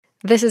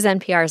This is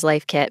NPR's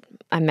Life Kit.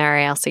 I'm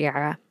Marielle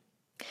Segarra.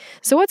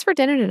 So what's for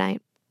dinner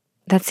tonight?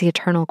 That's the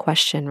eternal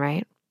question,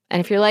 right? And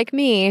if you're like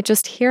me,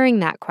 just hearing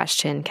that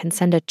question can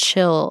send a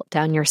chill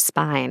down your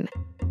spine.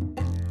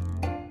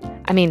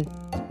 I mean,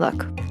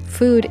 look,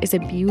 food is a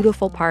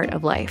beautiful part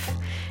of life.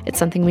 It's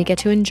something we get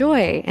to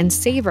enjoy and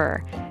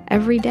savor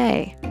every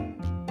day.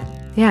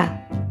 Yeah,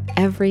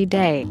 every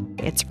day.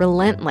 It's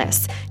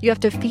relentless. You have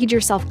to feed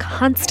yourself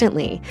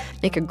constantly.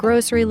 Make a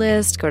grocery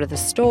list, go to the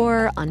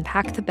store,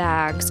 unpack the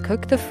bags,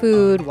 cook the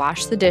food,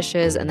 wash the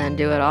dishes, and then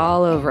do it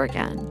all over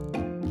again.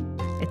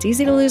 It's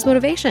easy to lose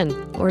motivation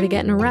or to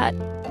get in a rut.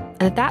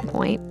 And at that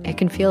point, it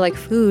can feel like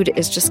food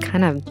is just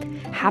kind of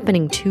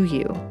happening to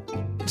you.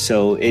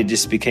 So it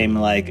just became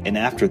like an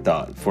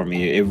afterthought for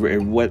me. It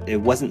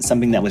wasn't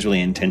something that was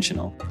really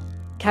intentional.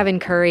 Kevin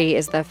Curry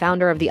is the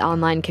founder of the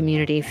online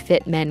community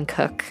Fit Men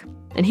Cook.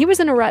 And he was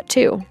in a rut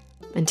too,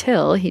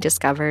 until he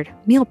discovered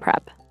meal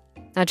prep.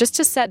 Now, just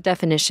to set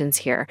definitions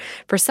here,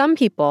 for some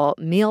people,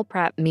 meal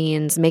prep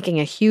means making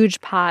a huge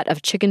pot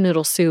of chicken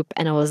noodle soup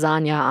and a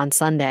lasagna on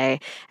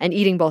Sunday and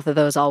eating both of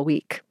those all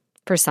week.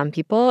 For some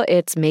people,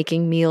 it's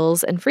making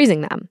meals and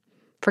freezing them.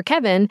 For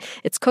Kevin,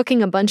 it's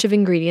cooking a bunch of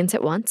ingredients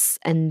at once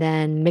and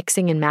then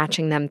mixing and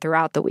matching them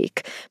throughout the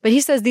week. But he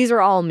says these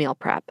are all meal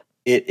prep.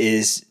 It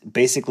is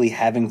basically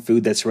having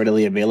food that's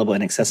readily available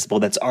and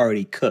accessible that's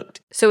already cooked.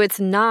 So it's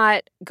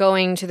not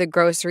going to the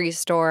grocery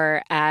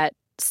store at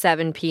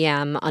 7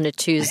 p.m. on a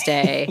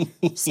Tuesday,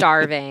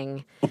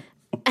 starving,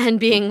 and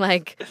being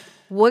like,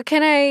 what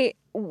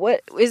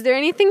is there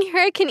anything here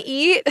I can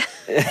eat?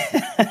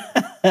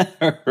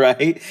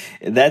 Right?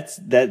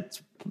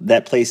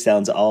 That place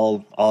sounds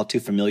all too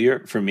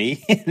familiar for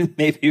me, and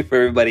maybe for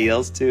everybody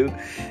else too.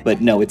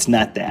 But no, it's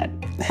not that.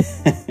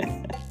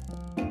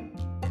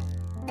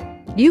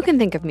 You can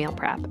think of meal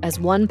prep as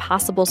one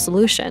possible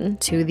solution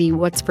to the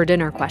what's for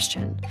dinner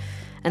question.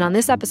 And on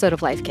this episode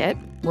of Life Kit,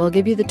 we'll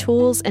give you the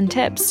tools and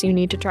tips you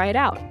need to try it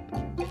out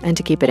and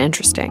to keep it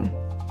interesting.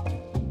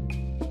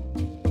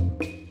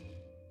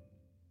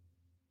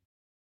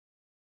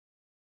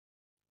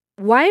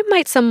 Why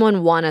might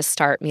someone want to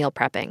start meal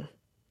prepping?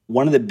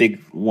 One of the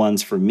big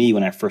ones for me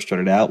when I first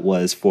started out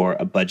was for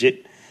a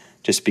budget,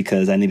 just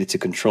because I needed to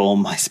control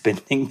my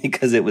spending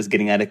because it was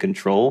getting out of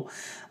control.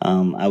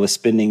 I was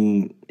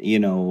spending,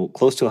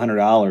 close to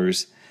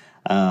 $100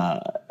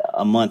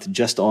 a month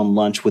just on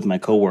lunch with my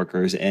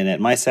coworkers. And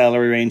at my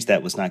salary range,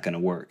 that was not going to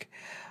work.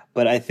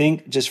 But I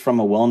think just from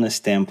a wellness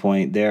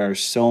standpoint, there are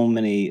so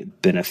many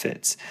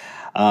benefits.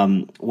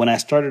 When I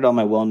started on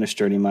my wellness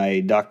journey,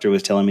 my doctor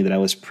was telling me that I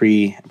was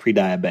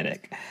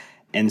pre-diabetic.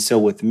 And so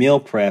with meal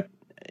prep,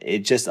 it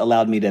just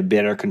allowed me to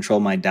better control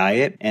my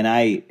diet. And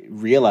I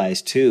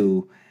realized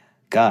too,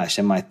 gosh,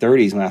 in my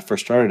 30s, when I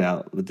first started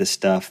out with this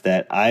stuff,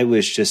 that I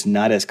was just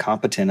not as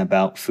competent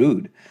about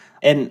food.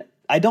 And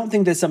I don't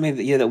think that's something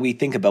that we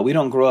think about. We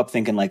don't grow up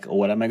thinking like, oh,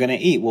 what am I going to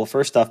eat? Well,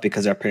 first off,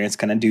 because our parents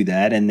kind of do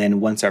that. And then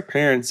once our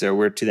parents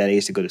we're to that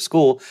age to go to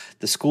school,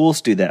 the schools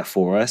do that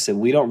for us. And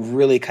we don't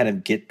really kind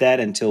of get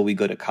that until we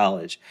go to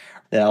college.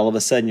 That all of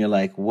a sudden you're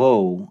like,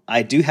 whoa,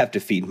 I do have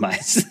to feed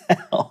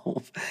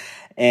myself.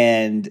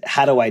 And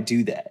how do I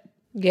do that?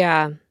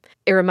 Yeah.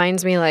 It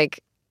reminds me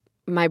like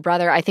my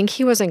brother, I think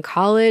he was in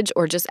college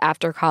or just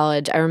after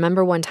college. I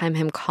remember one time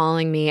him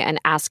calling me and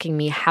asking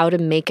me how to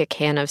make a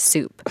can of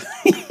soup.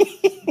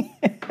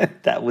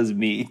 That was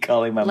me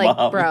calling my mom.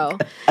 Like, bro.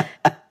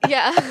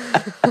 Yeah.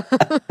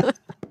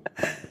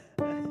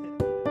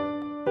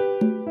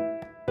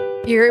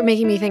 You're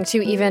making me think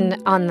too,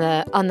 even on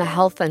the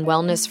health and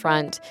wellness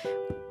front,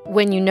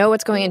 when you know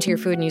what's going into your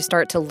food and you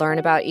start to learn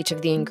about each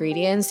of the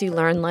ingredients, you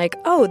learn like,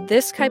 oh,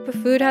 this type of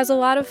food has a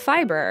lot of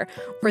fiber,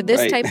 or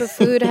this type of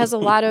food has a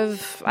lot of,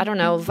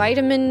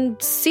 vitamin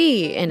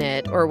C in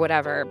it or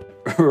whatever.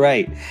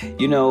 Right.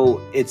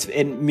 It's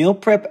in meal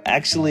prep,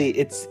 actually,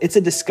 it's a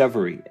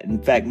discovery.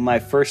 In fact, my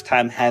first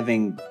time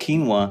having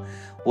quinoa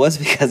was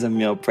because of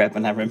meal prep.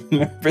 And I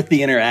remember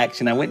the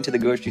interaction. I went to the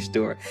grocery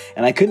store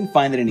and I couldn't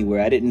find it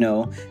anywhere. I didn't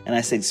know. And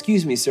I said,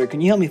 excuse me, sir,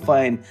 can you help me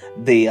find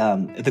the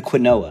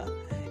quinoa?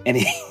 And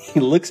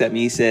he looks at me,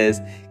 he says,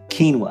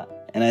 quinoa.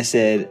 And I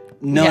said,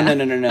 no.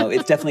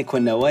 It's definitely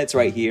quinoa. It's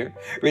right here,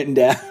 written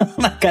down.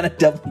 I kind of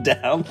doubled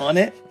down on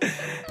it.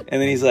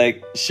 And then he's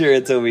like, sure,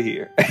 it's over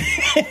here.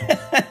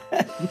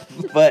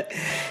 But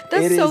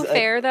that's so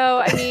fair, though.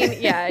 I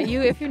mean, yeah,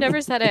 if you've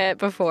never said it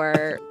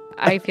before,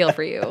 I feel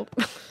for you.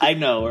 I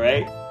know,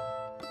 right?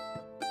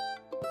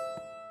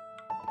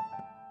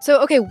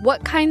 So, okay,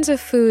 what kinds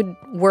of food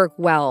work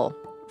well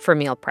for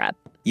meal prep?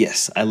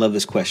 Yes, I love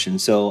this question.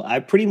 So I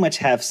pretty much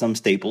have some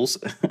staples.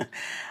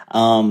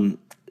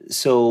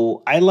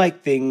 So I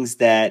like things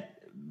that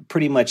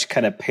pretty much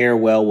kind of pair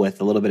well with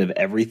a little bit of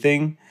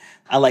everything.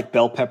 I like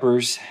bell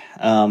peppers.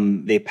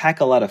 They pack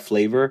a lot of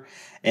flavor,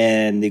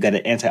 and they got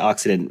an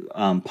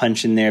antioxidant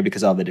punch in there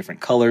because of all the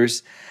different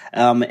colors.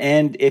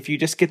 And if you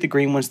just get the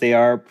green ones, they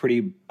are pretty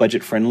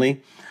budget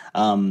friendly.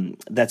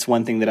 That's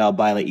one thing that I'll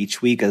buy like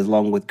each week,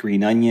 along with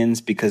green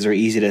onions, because they're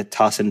easy to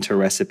toss into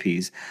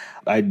recipes.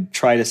 I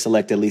try to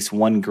select at least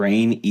one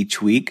grain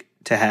each week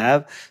to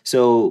have.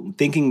 So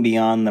thinking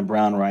beyond the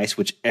brown rice,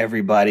 which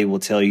everybody will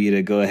tell you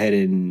to go ahead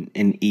and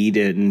eat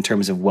it in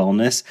terms of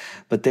wellness,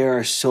 but there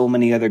are so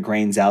many other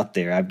grains out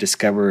there. I've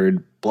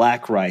discovered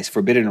black rice,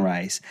 forbidden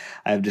rice.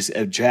 I've just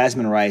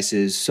jasmine rice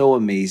is so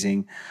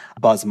amazing.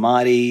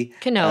 Basmati,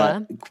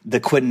 Quinoa. The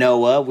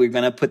quinoa. We're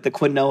gonna put the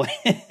quinoa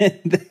in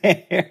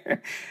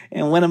there,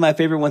 and one of my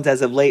favorite ones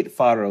as of late,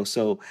 farro.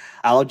 So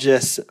I'll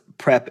just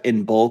prep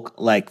in bulk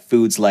like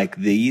foods like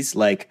these,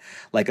 like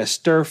a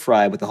stir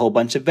fry with a whole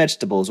bunch of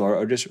vegetables,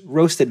 or just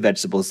roasted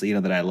vegetables,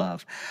 that I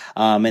love,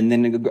 and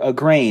then a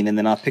grain, and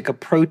then I'll pick a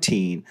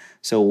protein.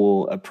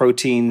 So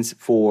proteins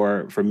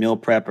for meal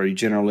prep are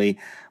generally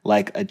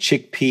like a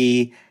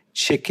chickpea,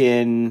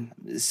 chicken,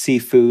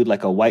 seafood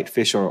like a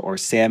whitefish or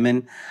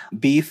salmon.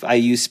 Beef I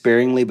use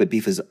sparingly, but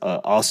beef is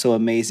also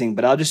amazing.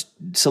 But I'll just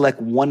select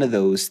one of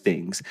those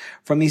things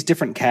from these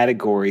different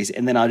categories,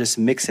 and then I'll just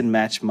mix and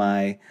match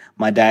my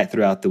diet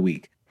throughout the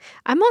week.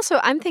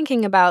 I'm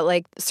thinking about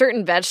like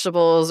certain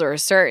vegetables or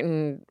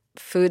certain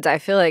foods. I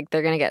feel like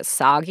they're going to get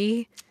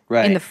soggy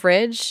in the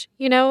fridge,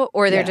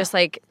 or they're just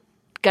like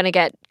going to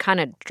get kind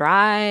of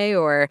dry,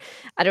 or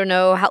I don't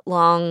know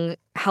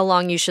how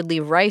long you should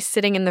leave rice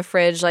sitting in the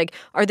fridge. Like,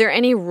 are there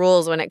any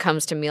rules when it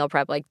comes to meal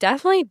prep? Like,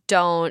 definitely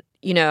don't,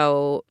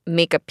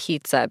 make a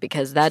pizza,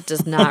 because that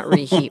does not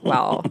reheat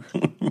well.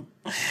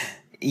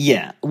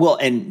 Yeah. Well,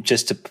 and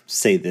just to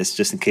say this,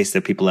 just in case there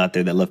are people out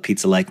there that love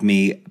pizza like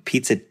me,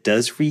 pizza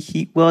does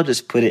reheat well.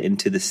 Just put it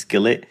into the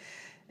skillet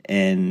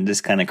and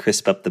just kind of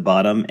crisp up the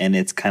bottom, and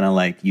it's kind of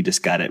like you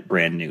just got it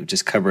brand new.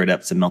 Just cover it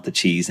up, some melted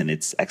cheese, and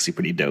it's actually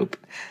pretty dope.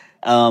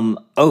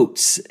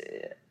 Oats,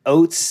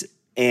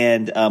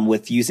 and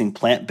with using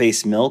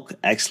plant-based milk,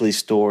 actually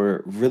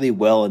store really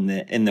well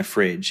in the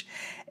fridge.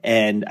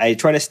 And I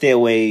try to stay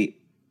away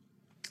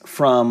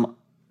from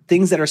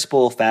things that are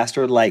spoiled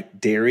faster,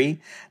 like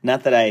dairy.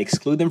 Not that I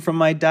exclude them from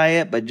my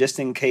diet, but just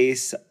in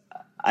case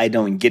I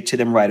don't get to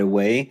them right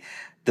away,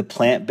 the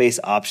plant-based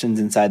options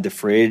inside the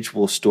fridge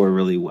will store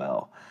really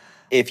well.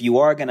 If you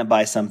are going to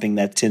buy something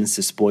that tends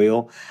to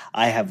spoil,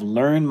 I have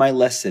learned my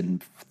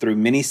lesson through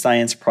many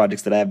science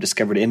projects that I have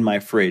discovered in my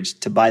fridge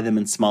to buy them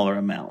in smaller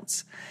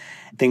amounts.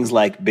 Things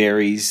like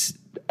berries,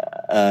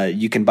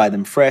 you can buy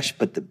them fresh,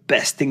 but the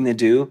best thing to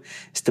do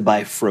is to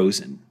buy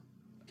frozen.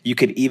 You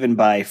could even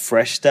buy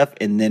fresh stuff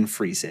and then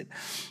freeze it.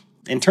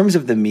 In terms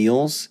of the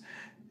meals,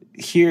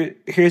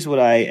 here's what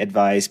I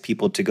advise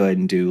people to go ahead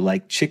and do.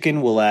 Like,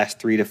 chicken will last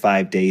 3 to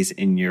 5 days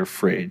in your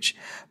fridge.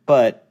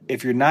 But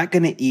if you're not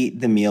going to eat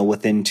the meal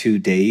within 2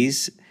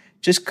 days,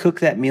 just cook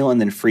that meal and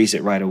then freeze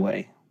it right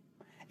away.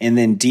 And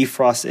then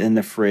defrost it in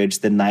the fridge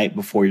the night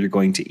before you're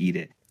going to eat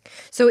it.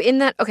 So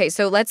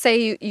so let's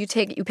say you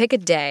pick a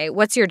day.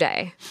 What's your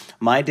day?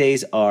 My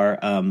days are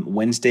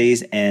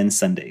Wednesdays and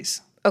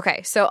Sundays.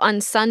 Okay, so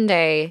on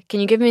Sunday, can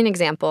you give me an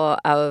example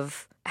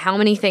of how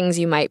many things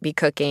you might be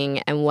cooking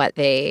and what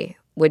they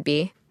would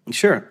be?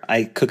 Sure.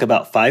 I cook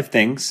about 5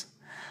 things.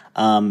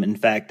 In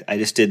fact, I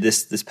just did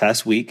this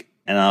past week,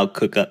 and I'll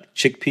cook up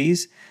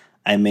chickpeas.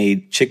 I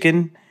made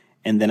chicken,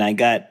 and then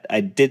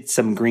I did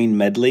some green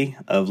medley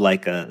of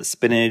like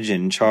spinach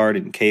and chard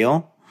and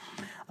kale.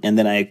 And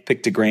then I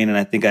picked a grain, and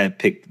I think I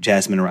picked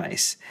jasmine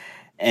rice.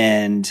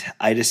 And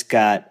I just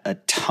got a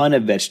ton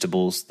of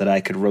vegetables that I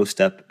could roast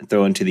up and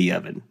throw into the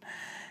oven.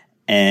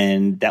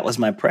 And that was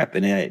my prep.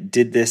 And I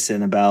did this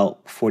in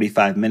about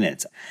 45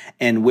 minutes.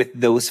 And with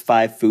those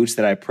 5 foods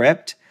that I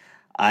prepped,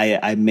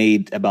 I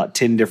made about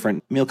 10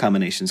 different meal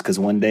combinations, because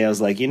one day I was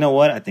like, you know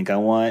what? I think I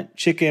want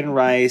chicken,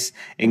 rice,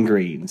 and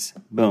greens.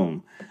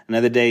 Boom.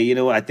 Another day, you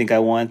know what? I think I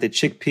want the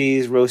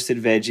chickpeas,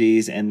 roasted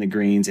veggies, and the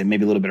greens, and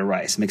maybe a little bit of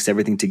rice. Mix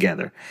everything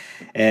together.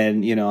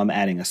 And, I'm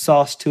adding a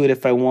sauce to it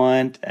if I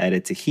want, add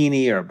a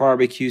tahini or a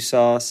barbecue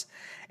sauce.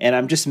 And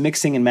I'm just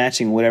mixing and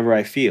matching whatever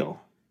I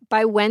feel.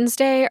 By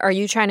Wednesday, are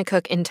you trying to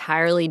cook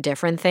entirely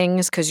different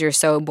things because you're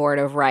so bored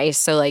of rice?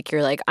 So,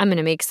 you're like, I'm going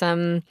to make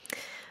some,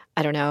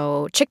 I don't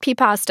know, chickpea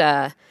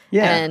pasta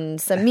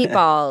and some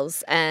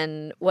meatballs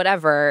and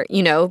whatever,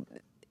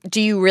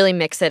 do you really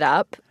mix it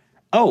up?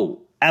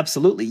 Oh,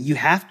 absolutely. You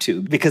have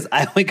to, because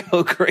I would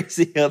go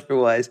crazy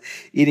otherwise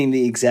eating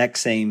the exact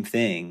same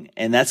thing.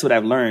 And that's what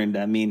I've learned.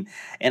 I mean,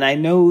 and I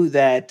know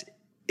that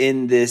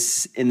in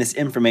this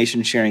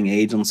information sharing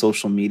age on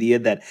social media,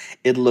 that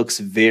it looks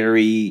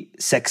very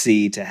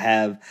sexy to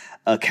have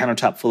a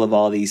countertop full of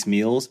all these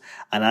meals.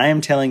 And I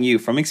am telling you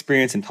from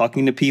experience and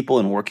talking to people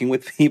and working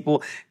with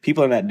people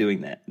are not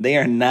doing that. They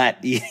are not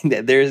eating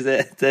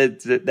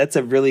that. That's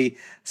a really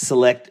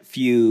select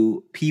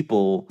few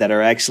people that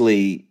are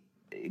actually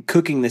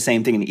cooking the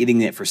same thing and eating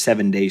it for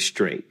 7 days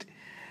straight.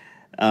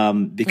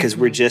 Because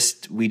we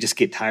just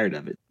get tired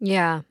of it.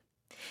 Yeah.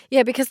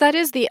 Yeah, because that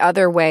is the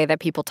other way that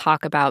people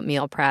talk about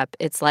meal prep.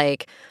 It's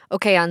like,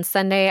 okay, on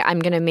Sunday, I'm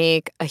going to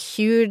make a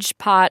huge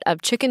pot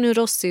of chicken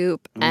noodle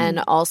soup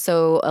and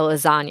also a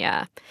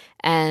lasagna.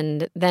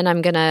 And then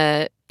I'm going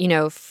to,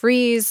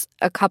 freeze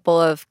a couple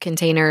of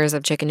containers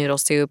of chicken noodle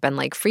soup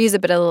and freeze a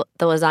bit of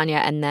the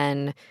lasagna, and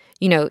then,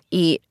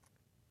 eat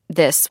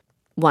this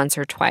once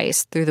or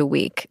twice through the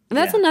week. And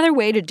that's Yeah. another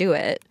way to do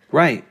it.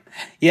 Right.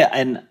 Yeah,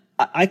 and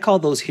I call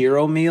those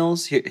hero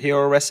meals,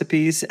 hero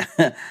recipes,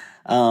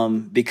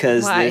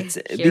 because Why it's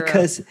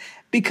hero?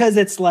 because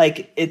it's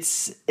like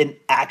it's an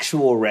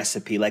actual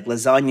recipe. Like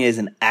lasagna is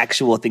an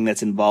actual thing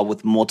that's involved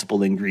with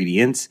multiple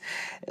ingredients,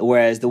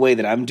 whereas the way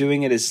that I'm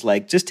doing it is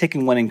like just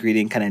taking one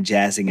ingredient, kind of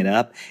jazzing it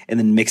up, and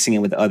then mixing it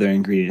with other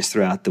ingredients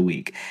throughout the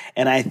week.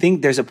 And I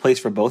think there's a place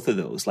for both of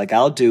those. Like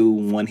I'll do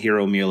one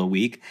hero meal a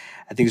week.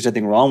 I think there's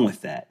nothing wrong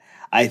with that.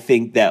 I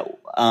think that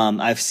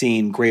I've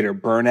seen greater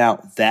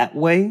burnout that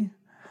way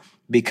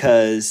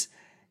because,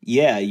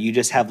 yeah, you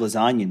just have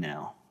lasagna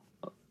now.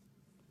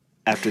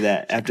 After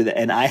that,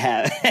 and I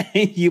have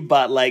you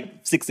bought like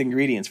 6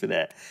 ingredients for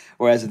that,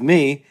 whereas with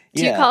me,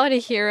 Do you call it a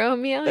hero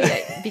meal?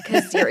 Yeah,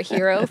 because you're a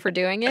hero for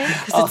doing it?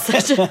 Because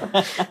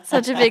it's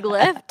such a big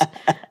lift.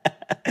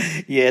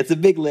 Yeah, it's a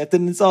big lift,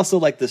 and it's also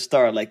like the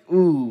start. Like,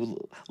 ooh,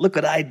 look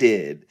what I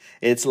did!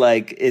 It's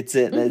like it's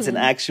an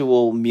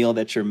actual meal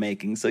that you're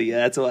making. So yeah,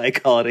 that's why I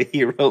call it a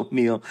hero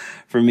meal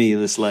for me.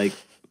 It's like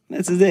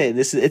this is it.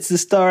 It's the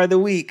star of the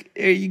week.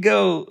 There you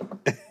go.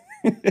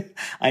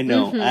 I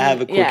know I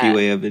have a quirky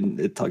way of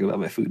talking about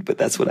my food, but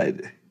that's what I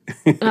do.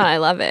 Oh, I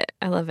love it.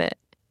 I love it.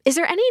 Is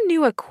there any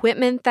new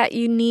equipment that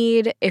you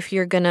need if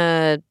you're going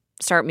to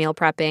start meal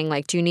prepping?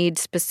 Like, do you need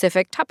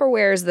specific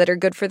Tupperwares that are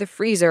good for the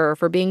freezer or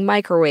for being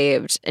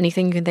microwaved?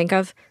 Anything you can think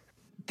of?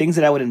 Things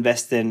that I would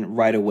invest in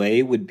right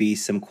away would be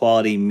some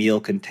quality meal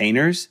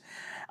containers.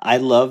 I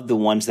love the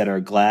ones that are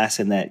glass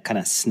and that kind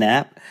of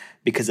snap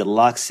because it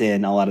locks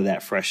in a lot of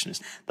that freshness.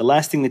 The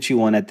last thing that you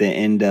want at the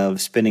end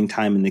of spending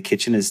time in the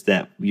kitchen is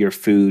that your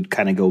food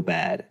kind of go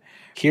bad.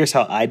 Here's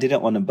how I did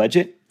it on a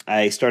budget.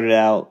 I started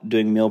out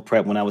doing meal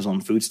prep when I was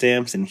on food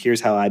stamps, and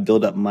here's how I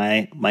build up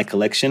my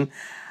collection.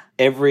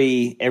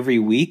 Every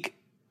week,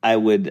 I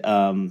would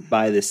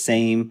buy the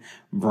same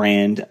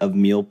brand of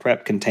meal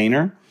prep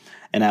container,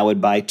 and I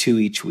would buy 2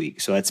 each week.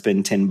 So I'd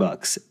spend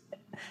 $10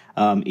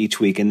 each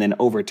week. And then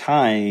over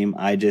time,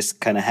 I just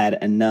kind of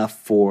had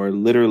enough for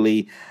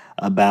literally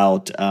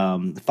about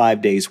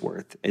 5 days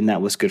worth. And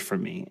that was good for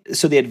me.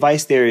 So the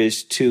advice there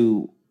is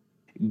to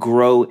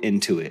grow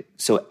into it.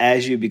 So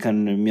as you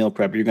become a meal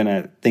prep, you're going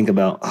to think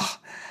about, oh,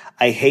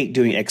 I hate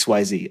doing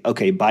XYZ.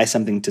 Okay, buy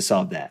something to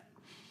solve that.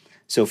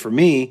 So for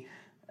me,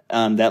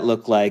 that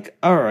looked like,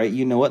 all right,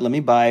 you know what? Let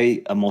me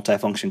buy a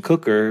multifunction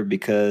cooker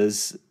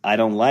because I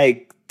don't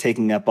like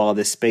taking up all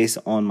this space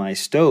on my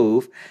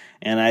stove.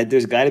 And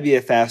there's got to be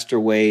a faster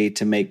way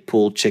to make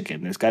pulled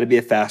chicken. There's got to be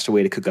a faster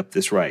way to cook up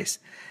this rice.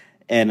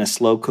 And a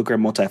slow cooker,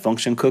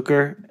 multifunction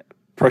cooker,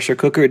 pressure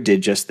cooker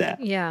did just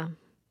that. Yeah.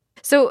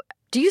 So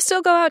do you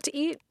still go out to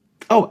eat?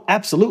 Oh,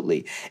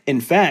 absolutely.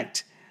 In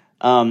fact,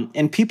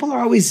 and people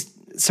are always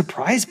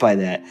surprised by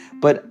that.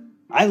 But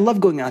I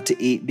love going out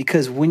to eat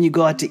because when you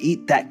go out to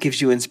eat, that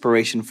gives you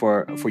inspiration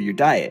for your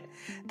diet.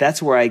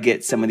 That's where I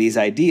get some of these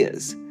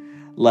ideas.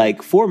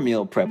 Like for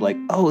meal prep, like,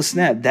 oh,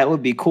 snap, that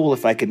would be cool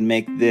if I could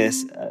make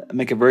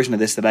a version of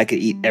this that I could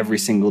eat every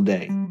single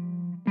day.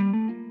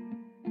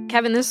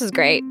 Kevin, this was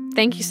great.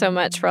 Thank you so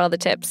much for all the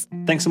tips.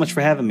 Thanks so much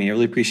for having me. I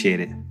really appreciate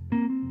it.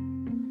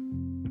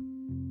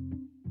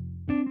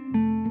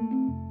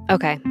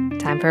 Okay,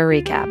 time for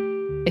a recap.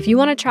 If you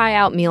want to try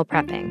out meal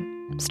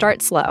prepping,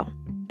 start slow.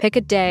 Pick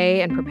a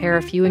day and prepare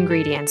a few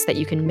ingredients that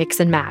you can mix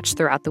and match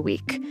throughout the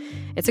week.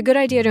 It's a good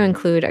idea to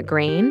include a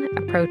grain,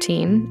 a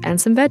protein, and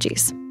some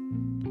veggies.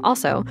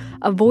 Also,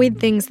 avoid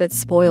things that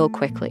spoil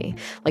quickly,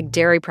 like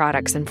dairy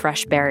products and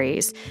fresh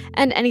berries,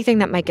 and anything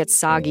that might get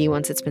soggy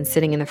once it's been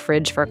sitting in the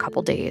fridge for a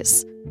couple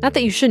days. Not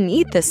that you shouldn't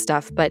eat this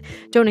stuff, but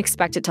don't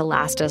expect it to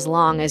last as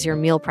long as your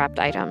meal prepped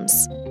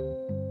items.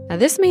 Now,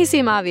 this may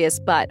seem obvious,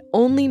 but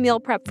only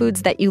meal prep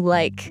foods that you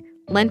like.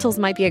 Lentils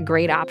might be a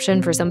great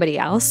option for somebody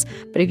else,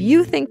 but if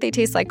you think they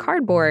taste like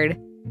cardboard,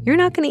 you're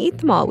not going to eat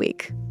them all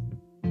week.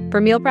 For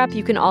meal prep,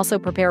 you can also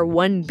prepare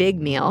one big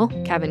meal.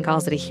 Kevin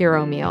calls it a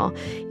hero meal.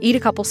 Eat a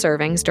couple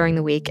servings during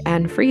the week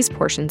and freeze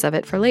portions of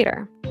it for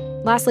later.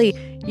 Lastly,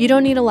 you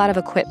don't need a lot of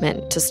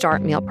equipment to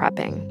start meal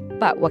prepping.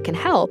 But what can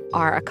help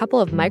are a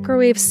couple of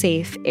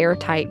microwave-safe,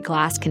 airtight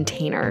glass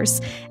containers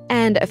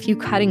and a few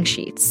cutting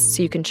sheets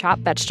so you can chop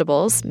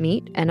vegetables,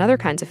 meat, and other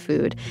kinds of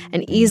food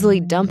and easily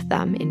dump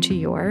them into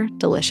your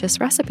delicious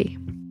recipe.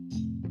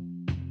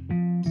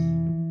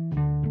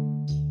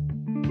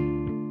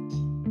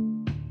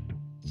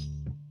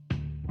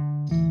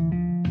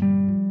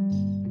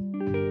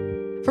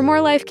 For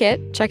more Life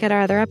Kit, check out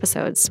our other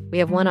episodes. We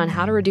have one on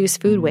how to reduce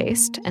food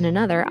waste and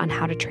another on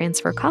how to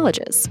transfer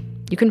colleges.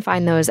 You can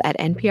find those at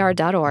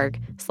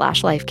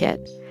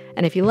npr.org/lifekit.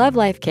 And if you love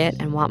Life Kit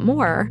and want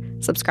more,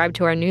 subscribe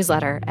to our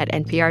newsletter at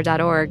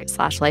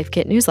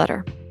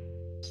npr.org/lifekitnewsletter.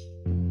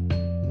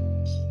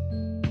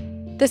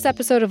 This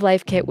episode of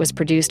Life Kit was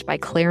produced by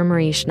Claire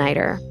Marie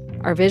Schneider.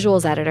 Our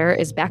visuals editor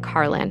is Beck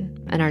Harlan,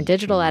 and our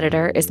digital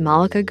editor is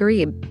Malika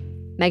Garib.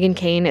 Megan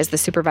Kane is the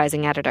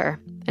supervising editor,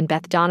 and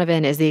Beth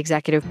Donovan is the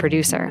executive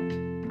producer.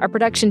 Our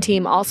production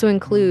team also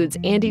includes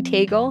Andy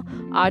Tagle,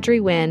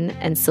 Audrey Wynn,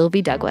 and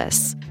Sylvie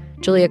Douglas.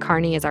 Julia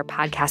Carney is our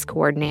podcast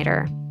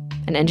coordinator.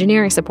 and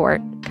engineering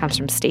support comes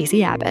from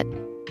Stacey Abbott.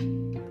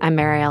 I'm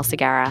Marielle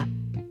Segarra.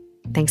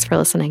 Thanks for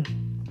listening.